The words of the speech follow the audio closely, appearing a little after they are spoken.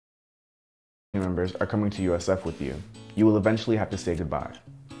members are coming to USF with you, you will eventually have to say goodbye.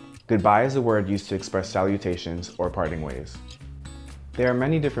 Goodbye is a word used to express salutations or parting ways. There are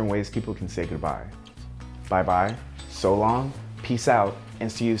many different ways people can say goodbye. Bye-bye, so long, peace out,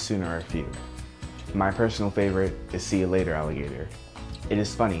 and see you soon are a few. My personal favorite is see you later, alligator. It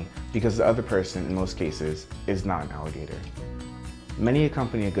is funny because the other person, in most cases, is not an alligator. Many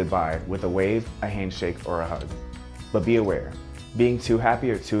accompany a goodbye with a wave, a handshake, or a hug. But be aware, being too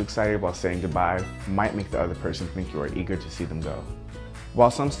happy or too excited while saying goodbye might make the other person think you are eager to see them go. While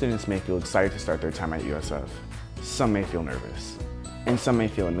some students may feel excited to start their time at USF, some may feel nervous, and some may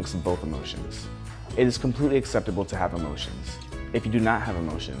feel a mix of both emotions. It is completely acceptable to have emotions. If you do not have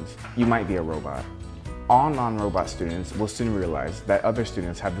emotions, you might be a robot. All non-robot students will soon realize that other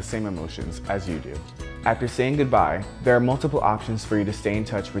students have the same emotions as you do. After saying goodbye, there are multiple options for you to stay in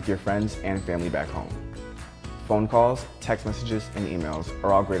touch with your friends and family back home. Phone calls, text messages, and emails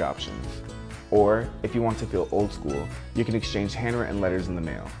are all great options. Or, if you want to feel old school, you can exchange handwritten letters in the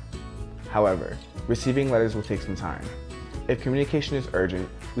mail. However, receiving letters will take some time. If communication is urgent,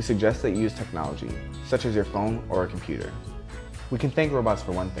 we suggest that you use technology, such as your phone or a computer. We can thank robots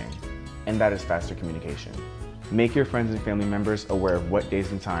for one thing, and that is faster communication. Make your friends and family members aware of what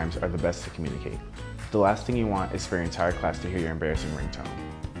days and times are the best to communicate. The last thing you want is for your entire class to hear your embarrassing ringtone.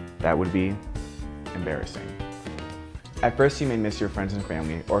 That would be embarrassing. At first, you may miss your friends and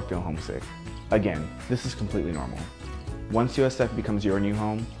family or feel homesick. Again, this is completely normal. Once USF becomes your new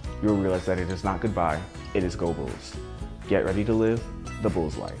home, you will realize that it is not goodbye, it is go Bulls. Get ready to live the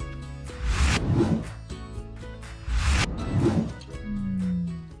Bulls life.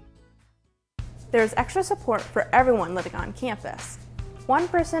 There's extra support for everyone living on campus. One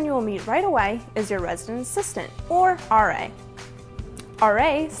person you will meet right away is your resident assistant, or RA.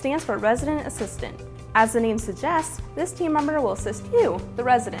 RA stands for Resident Assistant. As the name suggests, this team member will assist you, the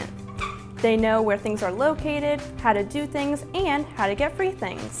resident. They know where things are located, how to do things, and how to get free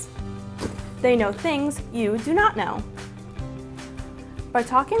things. They know things you do not know. By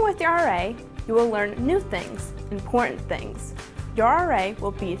talking with your RA, you will learn new things, important things. Your RA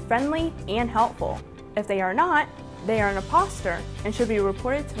will be friendly and helpful. If they are not, they are an imposter and should be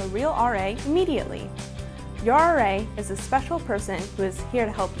reported to a real RA immediately. Your RA is a special person who is here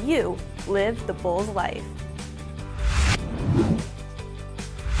to help you live the Bulls life.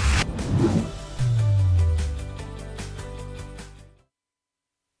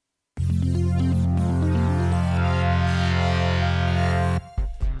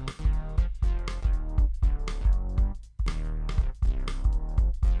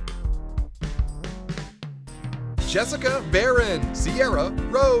 Jessica Barron, Sierra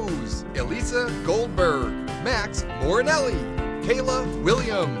Rose, Elisa Goldberg, Max Morinelli, Kayla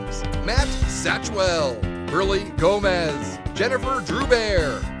Williams, Matt Satchwell, Burley Gomez, Jennifer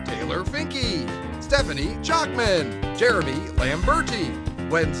Drewbear, Taylor Finke, Stephanie Chalkman, Jeremy Lamberti.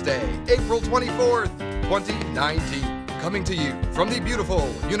 Wednesday, April 24th, 2019. Coming to you from the beautiful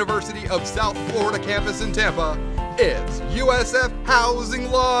University of South Florida campus in Tampa, it's USF Housing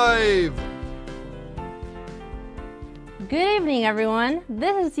Live. Good evening, everyone.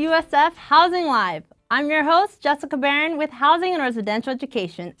 This is USF Housing Live. I'm your host, Jessica Barron, with Housing and Residential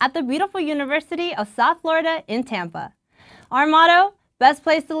Education at the beautiful University of South Florida in Tampa. Our motto, best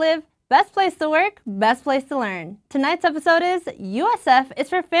place to live, best place to work, best place to learn. Tonight's episode is USF is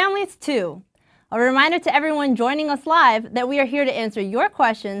for families too. A reminder to everyone joining us live that we are here to answer your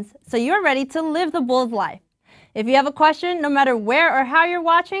questions so you're ready to live the Bulls life. If you have a question, no matter where or how you're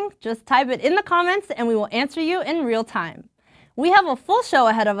watching, just type it in the comments and we will answer you in real time. We have a full show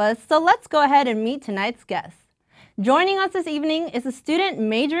ahead of us, so let's go ahead and meet tonight's guest. Joining us this evening is a student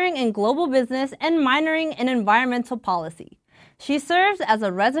majoring in global business and minoring in environmental policy. She serves as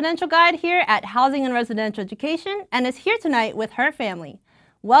a residential guide here at Housing and Residential Education and is here tonight with her family.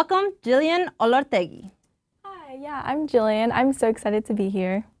 Welcome, Jillian Olortegui. Hi, yeah, I'm Jillian. I'm so excited to be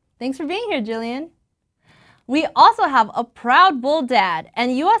here. Thanks for being here, Jillian. We also have a proud Bull dad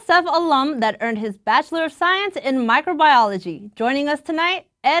and USF alum that earned his Bachelor of Science in Microbiology. Joining us tonight,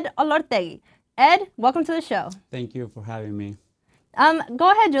 Ed Olortegui. Ed, welcome to the show. Thank you for having me.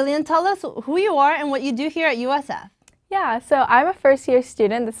 Go ahead, Julian. Tell us who you are and what you do here at USF. Yeah, so I'm a first-year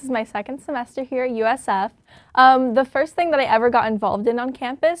student. This is my second semester here at USF. The first thing that I ever got involved in on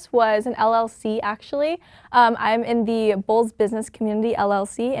campus was an LLC, actually. I'm in the Bulls Business Community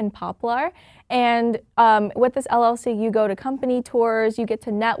LLC in Poplar. And with this LLC, you go to company tours, you get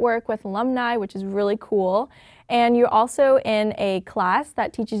to network with alumni, which is really cool. And you're also in a class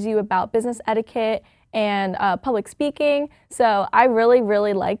that teaches you about business etiquette and public speaking. So I really,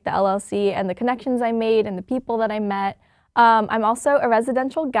 really liked the LLC and the connections I made and the people that I met. I'm also a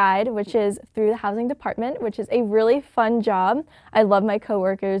residential guide, which is through the housing department, which is a really fun job. I love my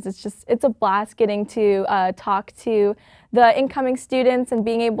coworkers. It's a blast getting to talk to the incoming students and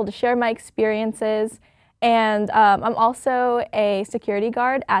being able to share my experiences. And I'm also a security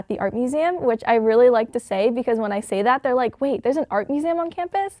guard at the art museum, which I really like to say because when I say that, they're like, wait, there's an art museum on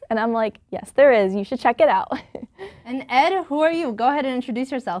campus? And I'm like, yes, there is. You should check it out. And Ed, who are you? Go ahead and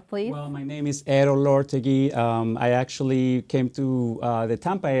introduce yourself, please. Well, my name is Ed Olortegui. I actually came to the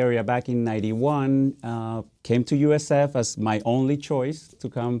Tampa area back in '91, came to USF as my only choice to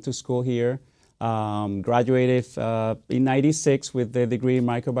come to school here. Graduated in '96 with the degree in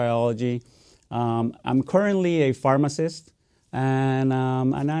microbiology. I'm currently a pharmacist, and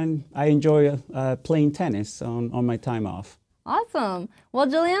I enjoy playing tennis on my time off. Awesome. Well,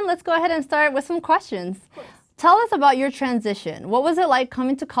 Jillian, let's go ahead and start with some questions. Tell us about your transition. What was it like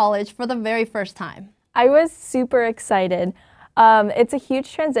coming to college for the very first time? I was super excited. It's a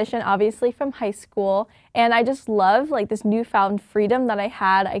huge transition, obviously, from high school, and I just love like this newfound freedom that I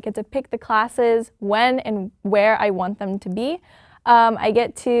had. I get to pick the classes when and where I want them to be. I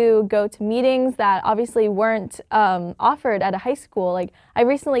get to go to meetings that obviously weren't offered at a high school. Like I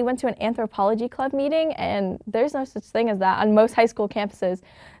recently went to an anthropology club meeting, and there's no such thing as that on most high school campuses.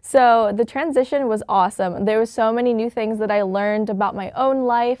 So the transition was awesome. There were so many new things that I learned about my own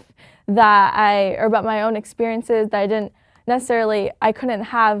life or about my own experiences that I couldn't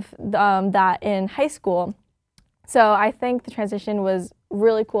have that in high school. So I think the transition was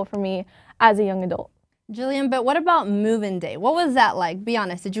really cool for me as a young adult. Jillian, but what about move-in day? What was that like? Be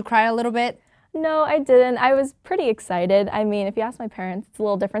honest, did you cry a little bit? No, I didn't. I was pretty excited. I mean, if you ask my parents, it's a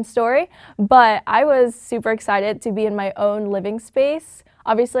little different story, but I was super excited to be in my own living space.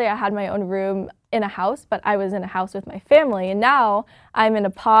 Obviously, I had my own room in a house, but I was in a house with my family, and now I'm in a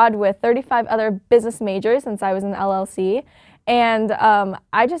pod with 35 other business majors since I was in LLC, and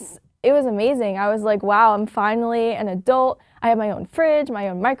it was amazing. I was like, wow, I'm finally an adult. I have my own fridge, my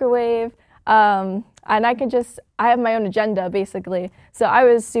own microwave, and I have my own agenda, basically. So I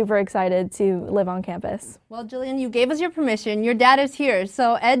was super excited to live on campus. Well, Jillian, you gave us your permission. Your dad is here.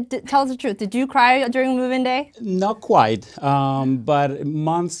 So Ed, tell us the truth. Did you cry during move-in day? Not quite, but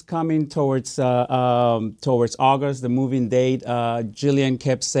months coming towards August, the moving date, Jillian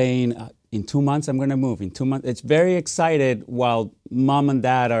kept saying, in 2 months, I'm going to move. In 2 months. It's very excited while mom and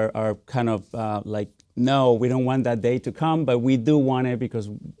dad are kind of like, no, we don't want that day to come, but we do want it because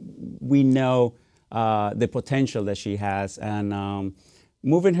we know the potential that she has. And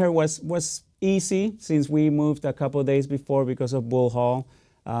moving her was easy since we moved a couple of days before because of Bull Hall.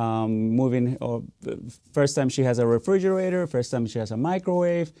 First time she has a refrigerator, first time she has a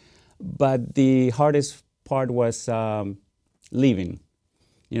microwave, but the hardest part was leaving.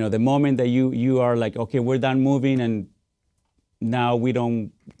 You know, the moment that you are like, okay, we're done moving and now we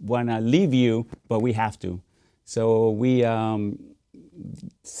don't want to leave you, but we have to. So we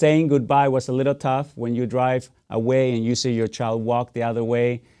saying goodbye was a little tough when you drive away and you see your child walk the other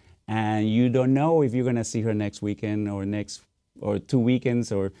way and you don't know if you're going to see her next weekend or 2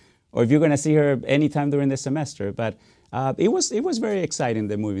 weekends or if you're going to see her anytime during the semester. But it was very exciting,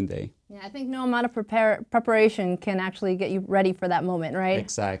 the moving day. Yeah, I think no amount of preparation can actually get you ready for that moment, right?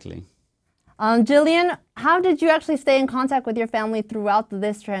 Exactly. Jillian, how did you actually stay in contact with your family throughout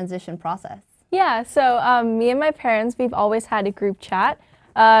this transition process? Yeah, so me and my parents, we've always had a group chat.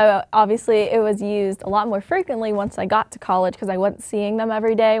 Obviously, it was used a lot more frequently once I got to college because I wasn't seeing them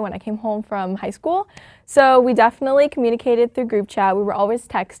every day when I came home from high school. So we definitely communicated through group chat. We were always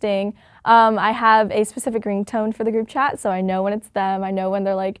texting. I have a specific ringtone for the group chat, so I know when it's them. I know when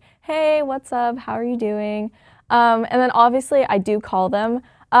they're like, hey, what's up? How are you doing? And then obviously, I do call them.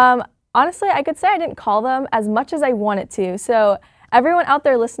 Honestly, I could say I didn't call them as much as I wanted to. So everyone out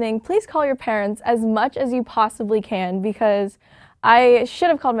there listening, please call your parents as much as you possibly can because I should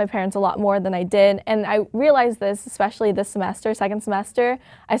have called my parents a lot more than I did. And I realized this, especially this semester, second semester,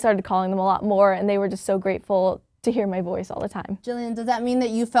 I started calling them a lot more and they were just so grateful to hear my voice all the time. Jillian, does that mean that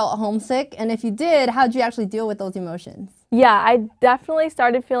you felt homesick? And if you did, how did you actually deal with those emotions? Yeah, I definitely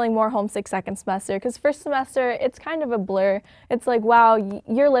started feeling more homesick second semester because first semester, it's kind of a blur. It's like, wow,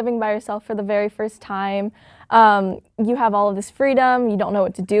 you're living by yourself for the very first time. You have all of this freedom. You don't know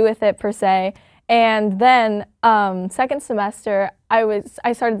what to do with it per se. And then second semester,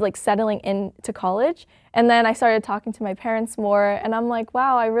 I started like settling into college, and then I started talking to my parents more, and I'm like,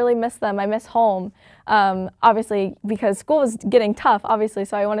 wow, I really miss them. I miss home. Obviously, because school was getting tough, obviously,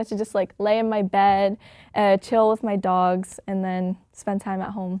 so I wanted to just like lay in my bed, chill with my dogs, and then spend time at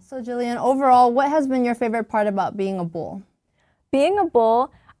home. So Jillian, overall, what has been your favorite part about being a bull? Being a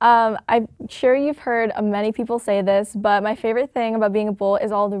bull, I'm sure you've heard many people say this, but my favorite thing about being a bull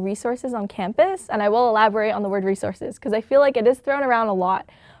is all the resources on campus, and I will elaborate on the word resources because I feel like it is thrown around a lot.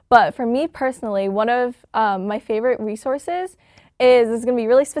 But for me personally, one of my favorite resources is, this is going to be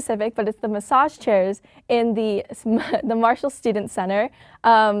really specific, but it's the massage chairs in the Marshall Student Center.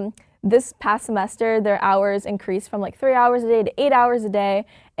 This past semester, their hours increased from like 3 hours a day to 8 hours a day,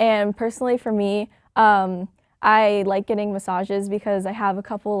 and personally for me, I like getting massages because I have a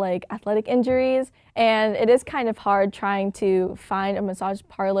couple like athletic injuries, and it is kind of hard trying to find a massage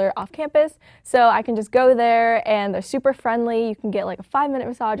parlor off campus. So I can just go there and they're super friendly. You can get like a 5-minute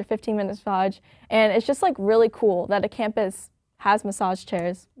massage or 15-minute massage, and it's just like really cool that a campus has massage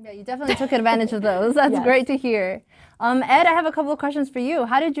chairs. Yeah, you definitely took advantage of those. That's Yes. great to hear. Ed, I have a couple of questions for you.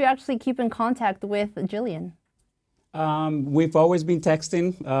 How did you actually keep in contact with Jillian? We've always been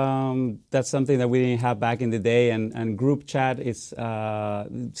texting. That's something that we didn't have back in the day. And group chat is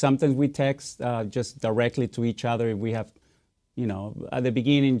sometimes we text just directly to each other. If we have, you know, at the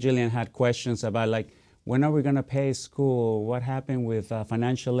beginning, Jillian had questions about like, when are we going to pay school? What happened with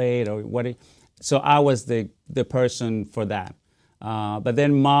financial aid? Or what? So I was the person for that. But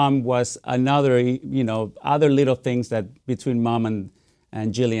then mom was another, you know, other little things that between mom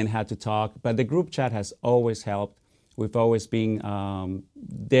and Jillian had to talk. But the group chat has always helped. We've always been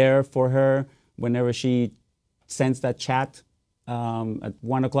there for her whenever she sends that chat at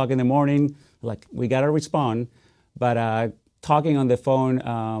 1 o'clock in the morning. Like, we got to respond. But talking on the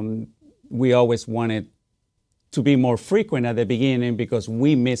phone, we always wanted to be more frequent at the beginning because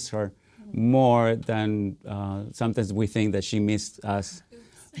we miss her more than sometimes we think that she missed us.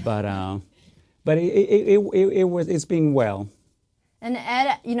 But it's been well. And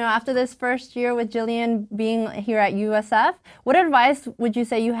Ed, you know, after this first year with Jillian being here at USF, what advice would you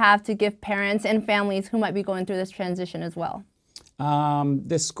say you have to give parents and families who might be going through this transition as well?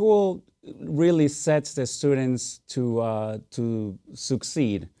 The school really sets the students to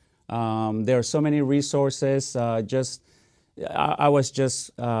succeed. There are so many resources. I was just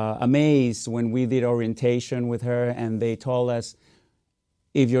amazed when we did orientation with her, and they told us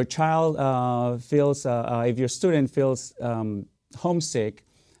if your child if your student feels homesick,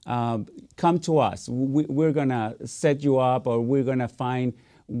 come to us. We're gonna set you up, or we're gonna find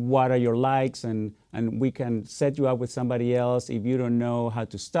what are your likes, and we can set you up with somebody else if you don't know how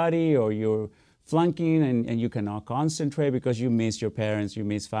to study or you're flunking and you cannot concentrate because you miss your parents, you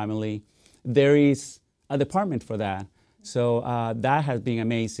miss family. There is a department for that. So that has been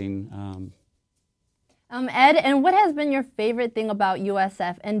amazing. Ed, and what has been your favorite thing about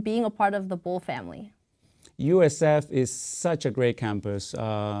USF and being a part of the Bull family? USF is such a great campus,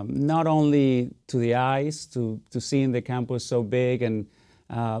 not only to the eyes, to seeing the campus so big,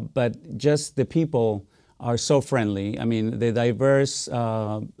 but just the people are so friendly. I mean, the diverse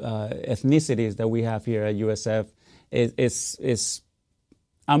ethnicities that we have here at USF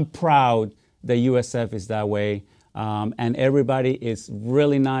I'm proud that USF is that way. And everybody is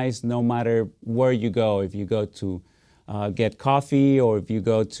really nice no matter where you go. If you go to get coffee, or if you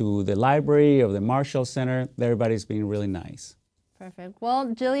go to the library or the Marshall Center, everybody's being really nice. Perfect. Well,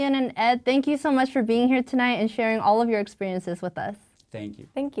 Jillian and Ed, thank you so much for being here tonight and sharing all of your experiences with us. Thank you.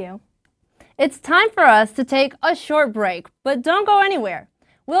 Thank you. It's time for us to take a short break, but don't go anywhere.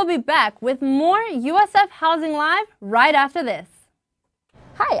 We'll be back with more USF Housing Live right after this.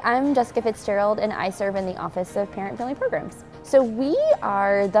 Hi, I'm Jessica Fitzgerald, and I serve in the Office of Parent Family Programs. So we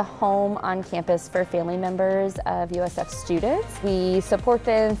are the home on campus for family members of USF students. We support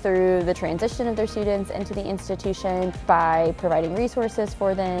them through the transition of their students into the institution by providing resources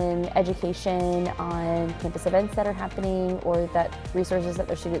for them, education on campus events that are happening or that resources that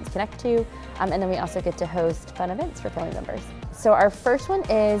their students connect to, and then we also get to host fun events for family members. So our first one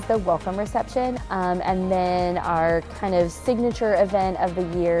is the welcome reception, and then our kind of signature event of the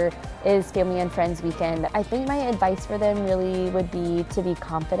year is Family and Friends Weekend. I think my advice for them really would be to be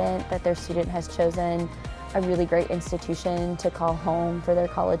confident that their student has chosen a really great institution to call home for their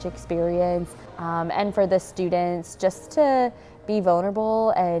college experience, and for the students just to be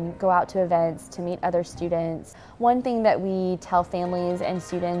vulnerable and go out to events to meet other students. One thing that we tell families and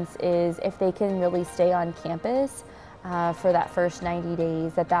students is if they can really stay on campus for that first 90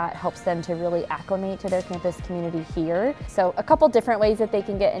 days, that helps them to really acclimate to their campus community here. So a couple different ways that they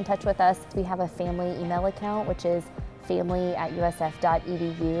can get in touch with us. We have a family email account, which is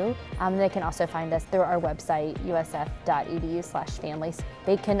family@usf.edu. They can also find us through our website, usf.edu/families.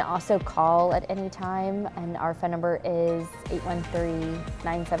 They can also call at any time, and our phone number is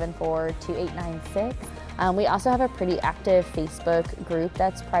 813-974-2896. We also have a pretty active Facebook group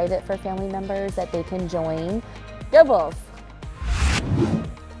that's private for family members that they can join. Go Bulls!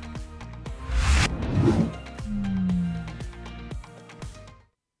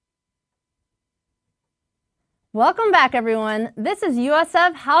 Welcome back, everyone. This is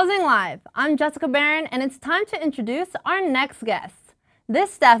USF Housing Live. I'm Jessica Barron, and it's time to introduce our next guest.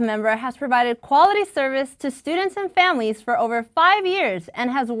 This staff member has provided quality service to students and families for over 5 years and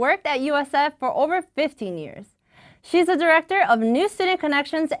has worked at USF for over 15 years. She's the Director of New Student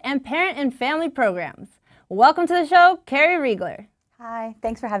Connections and Parent and Family Programs. Welcome to the show, Keri Riegler. Hi,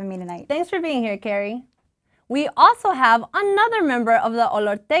 thanks for having me tonight. Thanks for being here, Keri. We also have another member of the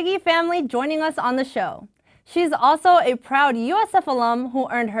Olortegui family joining us on the show. She's also a proud USF alum who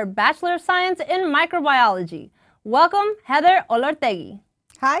earned her Bachelor of Science in Microbiology. Welcome, Heather Olortegui.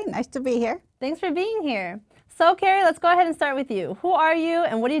 Hi, nice to be here. Thanks for being here. So, Keri, let's go ahead and start with you. Who are you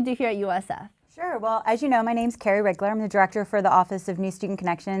and what do you do here at USF? Sure. Well, as you know, my name's Keri Riegler. I'm the Director for the Office of New Student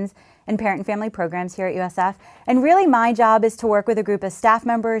Connections and Parent and Family Programs here at USF. And really my job is to work with a group of staff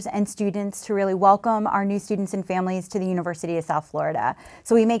members and students to really welcome our new students and families to the University of South Florida.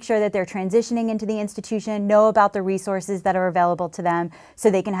 So we make sure that they're transitioning into the institution, know about the resources that are available to them so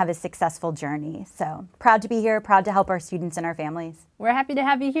they can have a successful journey. So proud to be here, proud to help our students and our families. We're happy to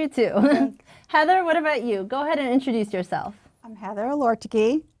have you here too. Heather, what about you? Go ahead and introduce yourself. I'm Heather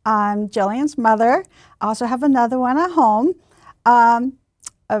Olortegui. I'm Jillian's mother. I also have another one at home.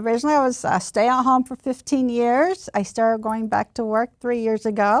 Originally, I was stay at home for 15 years. I started going back to work 3 years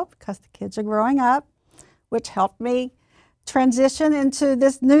ago because the kids are growing up, which helped me transition into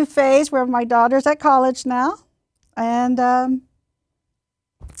this new phase where my daughter's at college now. And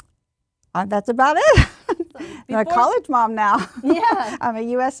that's about it. I'm a college mom now. Yeah. I'm a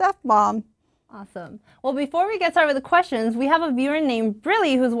USF mom. Awesome. Well, before we get started with the questions, we have a viewer named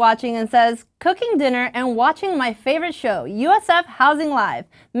Brilly who's watching and says, cooking dinner and watching my favorite show, USF Housing Live.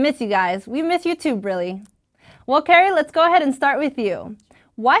 Miss you guys. We miss you too, Brilly. Well, Keri, let's go ahead and start with you.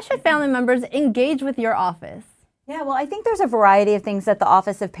 Why should family members engage with your office? Yeah, well, I think there's a variety of things that the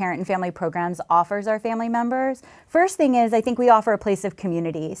Office of Parent and Family Programs offers our family members. First thing is, I think we offer a place of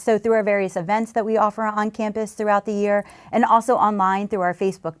community. So through our various events that we offer on campus throughout the year, and also online through our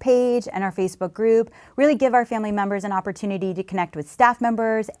Facebook page and our Facebook group, really give our family members an opportunity to connect with staff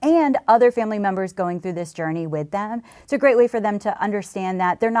members and other family members going through this journey with them. It's a great way for them to understand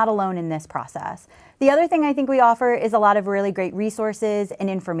that they're not alone in this process. The other thing I think we offer is a lot of really great resources and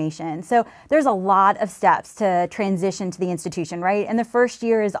information. So there's a lot of steps to transition to the institution, right? And the first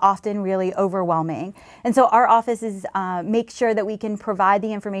year is often really overwhelming. And so our office is make sure that we can provide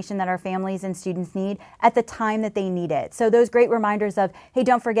the information that our families and students need at the time that they need it. So those great reminders of, hey,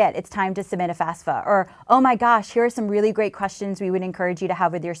 don't forget, it's time to submit a FAFSA, or, oh my gosh, here are some really great questions we would encourage you to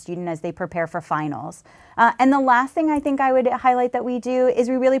have with your student as they prepare for finals. And the last thing I think I would highlight that we do is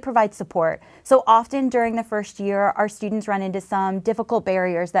we really provide support. So often during the first year, our students run into some difficult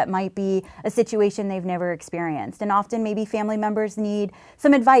barriers that might be a situation they've never experienced. And often maybe family members need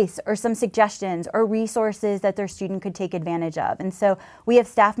some advice or some suggestions or resources that their student could take advantage of. And so we have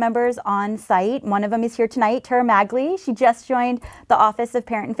staff members on site. One of them is here tonight, Tara Magley. She just joined the Office of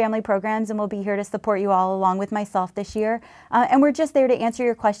Parent and Family Programs and will be here to support you all along with myself this year. And we're just there to answer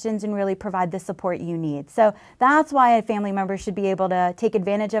your questions and really provide the support you need. So that's why a family member should be able to take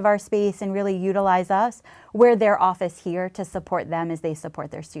advantage of our space and really utilize us. We're their office here to support them as they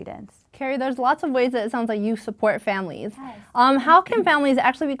support their students. Keri, there's lots of ways that it sounds like you support families. Yes. How can families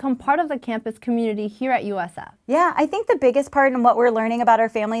actually become part of the campus community here at USF? Yeah, I think the biggest part in what we're learning about our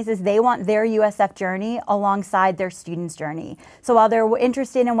families is they want their USF journey alongside their student's journey. So while they're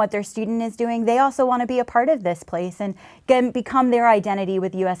interested in what their student is doing, they also want to be a part of this place and become their identity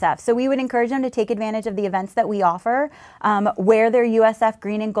with USF. So we would encourage them to take advantage of the events that we offer, wear their USF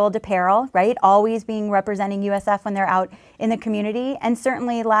green and gold apparel, right? Always being representing USF when they're out in the community. And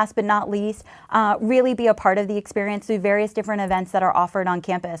certainly, last but not least, really be a part of the experience through various different events that are offered on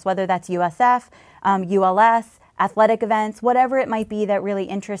campus, whether that's USF, ULS, athletic events, whatever it might be that really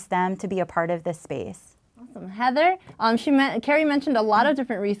interests them to be a part of this space. Awesome. Heather, Keri mentioned a lot of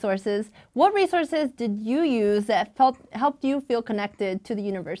different resources. What resources did you use that helped you feel connected to the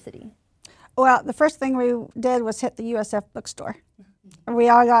university? Well, the first thing we did was hit the USF bookstore. We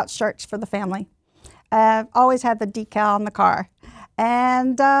all got shirts for the family. Always had the decal on the car.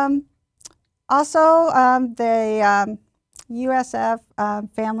 And also the USF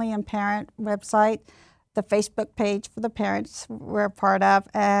Family and Parent website, the Facebook page for the parents we're a part of,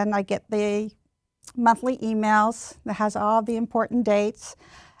 and I get the monthly emails that has all the important dates.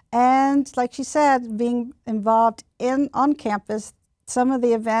 And like she said, being involved on campus, some of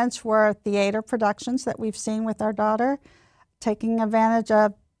the events were theater productions that we've seen with our daughter, taking advantage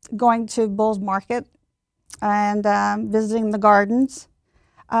of going to Bulls Market and visiting the gardens.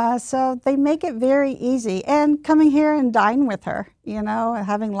 So they make it very easy. And coming here and dine with her, you know, and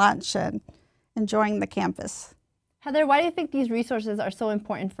having lunch and enjoying the campus. Heather, why do you think these resources are so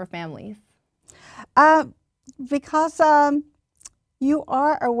important for families? Because you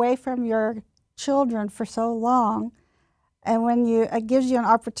are away from your children for so long, and when it gives you an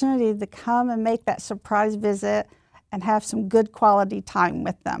opportunity to come and make that surprise visit and have some good quality time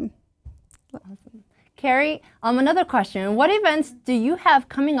with them. Awesome. Keri, another question. What events do you have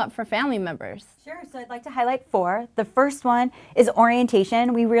coming up for family members? Sure, so I'd like to highlight 4. The first one is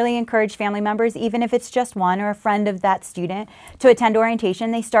orientation. We really encourage family members, even if it's just one or a friend of that student, to attend orientation.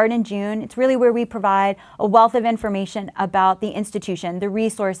 They start in June. It's really where we provide a wealth of information about the institution, the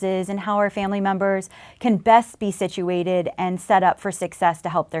resources, and how our family members can best be situated and set up for success to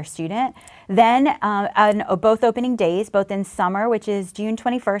help their student. Then on both opening days, both in summer, which is June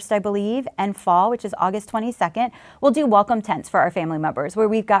 21st, I believe, and fall, which is August 22nd, we'll do welcome tents for our family members, where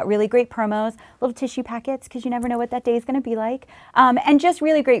we've got really great promos, little tissue packets, because you never know what that day is going to be like, and just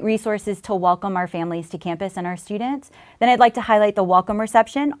really great resources to welcome our families to campus and our students. Then I'd like to highlight the welcome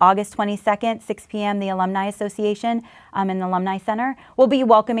reception, August 22nd, 6 p.m., the Alumni Association in the Alumni Center. We'll be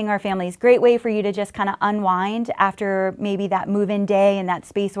welcoming our families. Great way for you to just kind of unwind after maybe that move-in day and that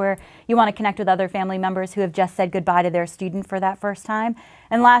space where you want to connect with other family members who have just said goodbye to their student for that first time.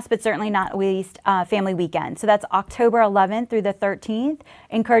 And last but certainly not least, Family Weekend. So that's October 11th through the 13th.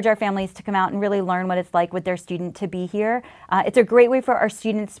 Encourage our families to come out and really learn what it's like with their student to be here. It's a great way for our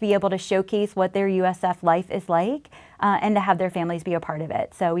students to be able to showcase what their USF life is like and to have their families be a part of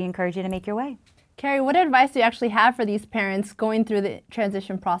it. So we encourage you to make your way. Keri, what advice do you actually have for these parents going through the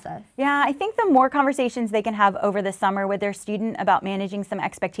transition process? Yeah, I think the more conversations they can have over the summer with their student about managing some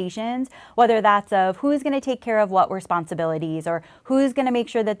expectations, whether that's of who's going to take care of what responsibilities, or who's going to make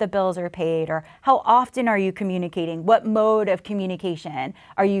sure that the bills are paid, or how often are you communicating, what mode of communication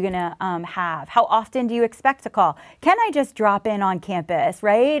are you going to have, how often do you expect to call, can I just drop in on campus,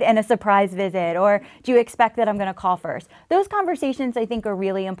 right, and a surprise visit, or do you expect that I'm going to call first? Those conversations I think are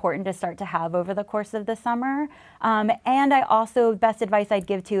really important to start to have over the course of the summer. And I also, best advice I'd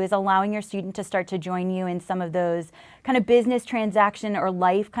give to is allowing your student to start to join you in some of those kind of business transaction or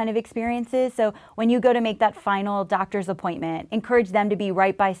life kind of experiences. So when you go to make that final doctor's appointment, encourage them to be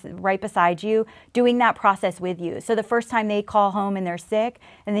right beside you, doing that process with you. So the first time they call home and they're sick,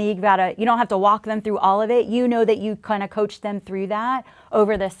 and then you don't have to walk them through all of it. You know that you kind of coached them through that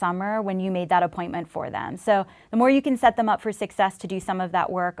over the summer when you made that appointment for them. So the more you can set them up for success to do some of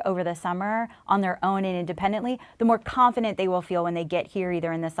that work over the summer on their own and independently, the more confident they will feel when they get here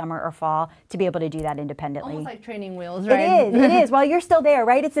either in the summer or fall to be able to do that independently. Almost like training wheels, right? It is. While you're still there,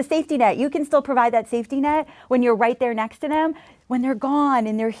 right? It's a safety net. You can still provide that safety net when you're right there next to them. When they're gone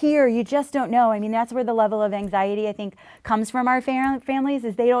and they're here, you just don't know. I mean, that's where the level of anxiety, I think, comes from our families,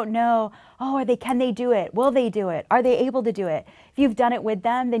 is they don't know, oh, can they do it? Will they do it? Are they able to do it? If you've done it with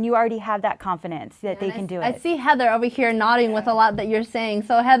them, then you already have that confidence that they can do it. I see Heather over here nodding with a lot that you're saying.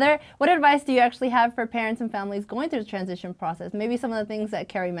 So Heather, what advice do you actually have for parents and families going through the transition process? Maybe some of the things that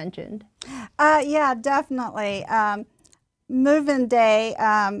Keri mentioned. Yeah, definitely. Move-in day,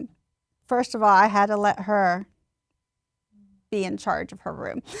 first of all, I had to let her be in charge of her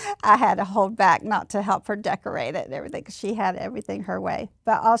room. I had to hold back not to help her decorate it and everything, because she had everything her way.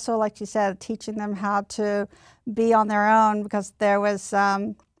 But also, like you said, teaching them how to be on their own, because there was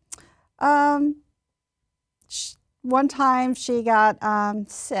one time she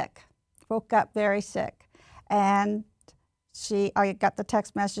got sick, woke up very sick, and I got the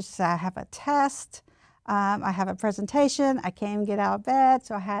text message, said, I have a test, I have a presentation, I can't get out of bed,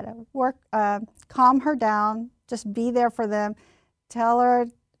 so I had to calm her down, just be there for them, tell her,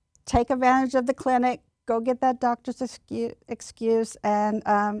 take advantage of the clinic, go get that doctor's excuse, and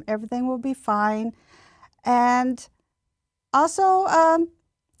everything will be fine. And also,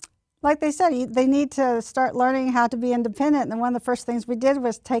 like they said, they need to start learning how to be independent. And one of the first things we did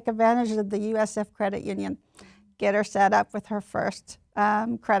was take advantage of the USF Credit Union, get her set up with her first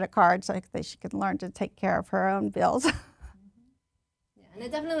credit card so that she can learn to take care of her own bills. And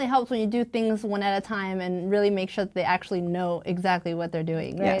it definitely helps when you do things one at a time and really make sure that they actually know exactly what they're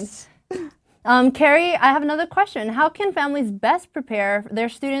doing, right? Yes. Keri, I have another question. How can families best prepare their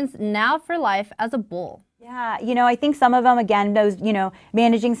students now for life as a bull? Yeah, I think some of them, again, those,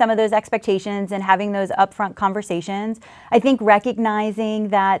 managing some of those expectations and having those upfront conversations. I think recognizing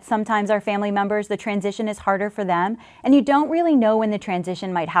that sometimes our family members, the transition is harder for them, and you don't really know when the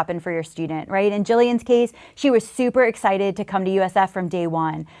transition might happen for your student, right? In Jillian's case, she was super excited to come to USF from day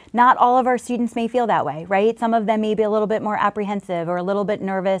one. Not all of our students may feel that way, right? Some of them may be a little bit more apprehensive or a little bit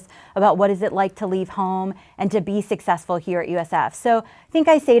nervous about what is it like to leave home and to be successful here at USF. So I think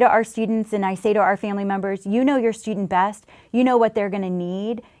I say to our students and I say to our family members, members, you know your student best, you know what they're going to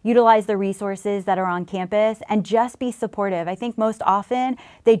need, utilize the resources that are on campus, and just be supportive. I think most often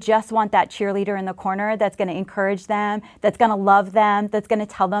they just want that cheerleader in the corner that's going to encourage them, that's going to love them, that's going to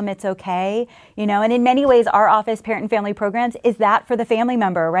tell them it's okay, you know. And in many ways, our office, Parent and Family Programs, is that for the family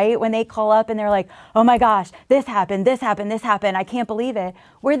member, right? When they call up and they're like, oh my gosh, this happened, this happened, this happened, I can't believe it.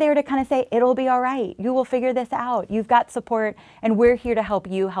 We're there to kind of say, it'll be all right. You will figure this out. You've got support, and we're here to help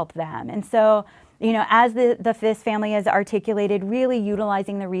you help them. And so, you know, as this family has articulated, really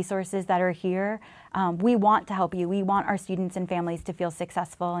utilizing the resources that are here, we want to help you. We want our students and families to feel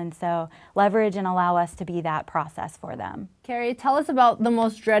successful, and so leverage and allow us to be that process for them. Keri, tell us about the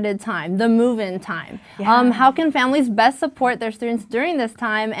most dreaded time, the move-in time. Yeah. How can families best support their students during this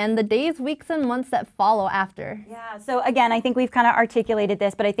time and the days, weeks, and months that follow after? Yeah, so again, I think we've kind of articulated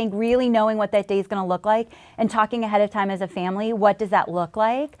this, but I think really knowing what that day is going to look like and talking ahead of time as a family, what does that look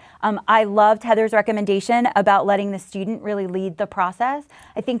like? I loved Heather's recommendation about letting the student really lead the process.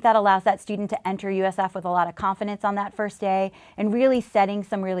 I think that allows that student to enter USF with a lot of confidence on that first day and really setting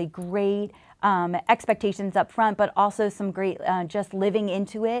some really great expectations up front, but also some great just living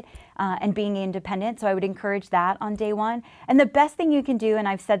into it and being independent. So I would encourage that on day one. And the best thing you can do, and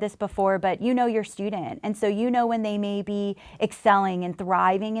I've said this before, but you know your student. And so you know when they may be excelling and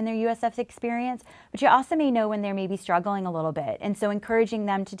thriving in their USF experience, but you also may know when they're maybe struggling a little bit. And so encouraging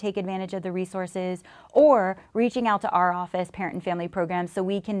them to take advantage of the resources or reaching out to our office, Parent and Family Programs, so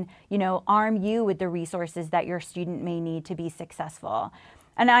we can, you know, arm you with the resources that your student may need to be successful.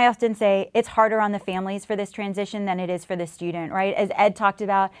 And I often say it's harder on the families for this transition than it is for the student, right? As Ed talked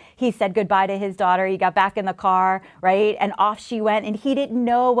about, he said goodbye to his daughter. He got back in the car, right? And off she went, and he didn't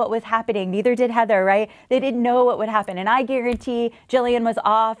know what was happening. Neither did Heather, right? They didn't know what would happen. And I guarantee Jillian was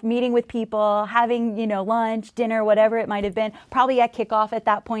off, meeting with people, having, you know, lunch, dinner, whatever it might have been, probably at kickoff at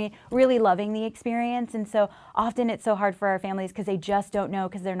that point, really loving the experience. And so often it's so hard for our families because they just don't know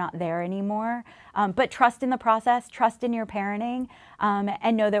because they're not there anymore. But trust in the process, trust in your parenting, and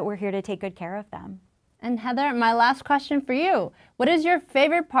know that we're here to take good care of them. And Heather, my last question for you. What is your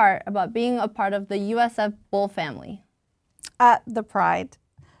favorite part about being a part of the USF Bull family? The pride.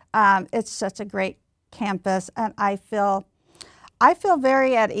 It's such a great campus, and I feel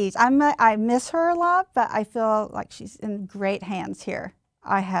very at ease. I miss her a lot, but I feel like she's in great hands here.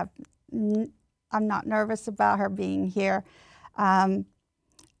 I'm not nervous about her being here, but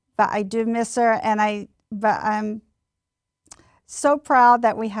I do miss her, but I'm so proud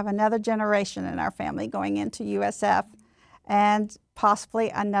that we have another generation in our family going into USF, and possibly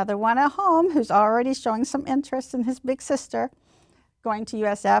another one at home who's already showing some interest in his big sister going to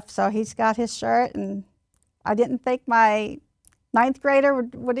USF. So he's got his shirt, and I didn't think my 9th grader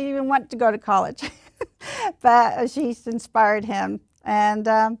would even want to go to college, but she's inspired him. And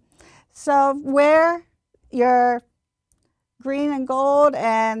so wear your green and gold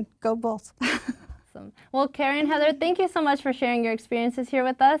and go Bulls. Awesome. Well, Keri and Heather, thank you so much for sharing your experiences here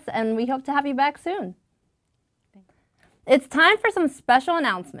with us, and we hope to have you back soon. It's time for some special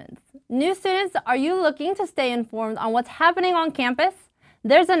announcements. New students, are you looking to stay informed on what's happening on campus?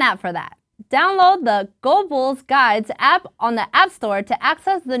 There's an app for that. Download the Go Bulls Guides app on the App Store to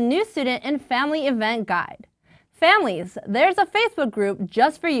access the new student and family event guide. Families, there's a Facebook group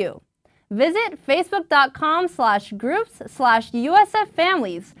just for you. Visit facebook.com/groups/USF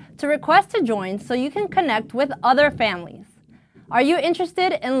Families to request to join so you can connect with other families. Are you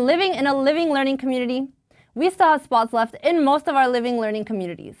interested in living in a living learning community? We still have spots left in most of our living learning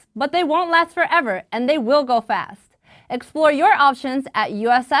communities, but they won't last forever and they will go fast. Explore your options at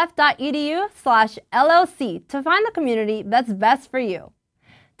usf.edu/LLC to find the community that's best for you.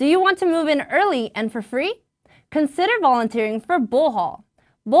 Do you want to move in early and for free? Consider volunteering for Bull Hall.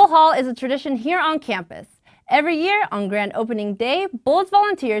 Bull Hall is a tradition here on campus. Every year on grand opening day, Bulls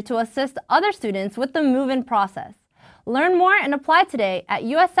volunteer to assist other students with the move-in process. Learn more and apply today at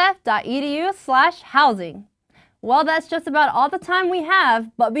usf.edu/housing. Well, that's just about all the time we have,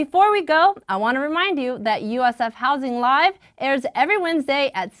 but before we go, I want to remind you that USF Housing Live airs every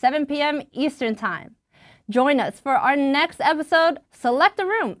Wednesday at 7 p.m. Eastern Time. Join us for our next episode, Select a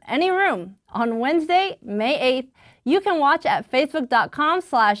Room, Any Room, on Wednesday, May 8th. You can watch at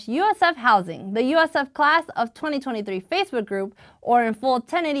facebook.com/USF Housing, the USF Class of 2023 Facebook group, or in full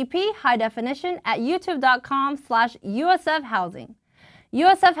 1080p high definition at youtube.com/USF Housing.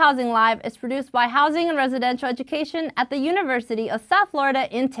 USF Housing Live is produced by Housing and Residential Education at the University of South Florida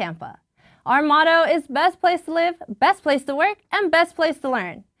in Tampa. Our motto is best place to live, best place to work, and best place to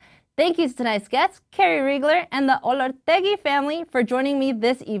learn. Thank you to tonight's guests, Keri Riegler and the Olortegui family, for joining me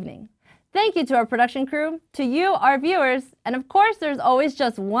this evening. Thank you to our production crew, to you, our viewers, and of course, there's always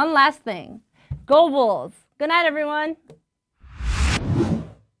just one last thing. Go Bulls! Good night, everyone.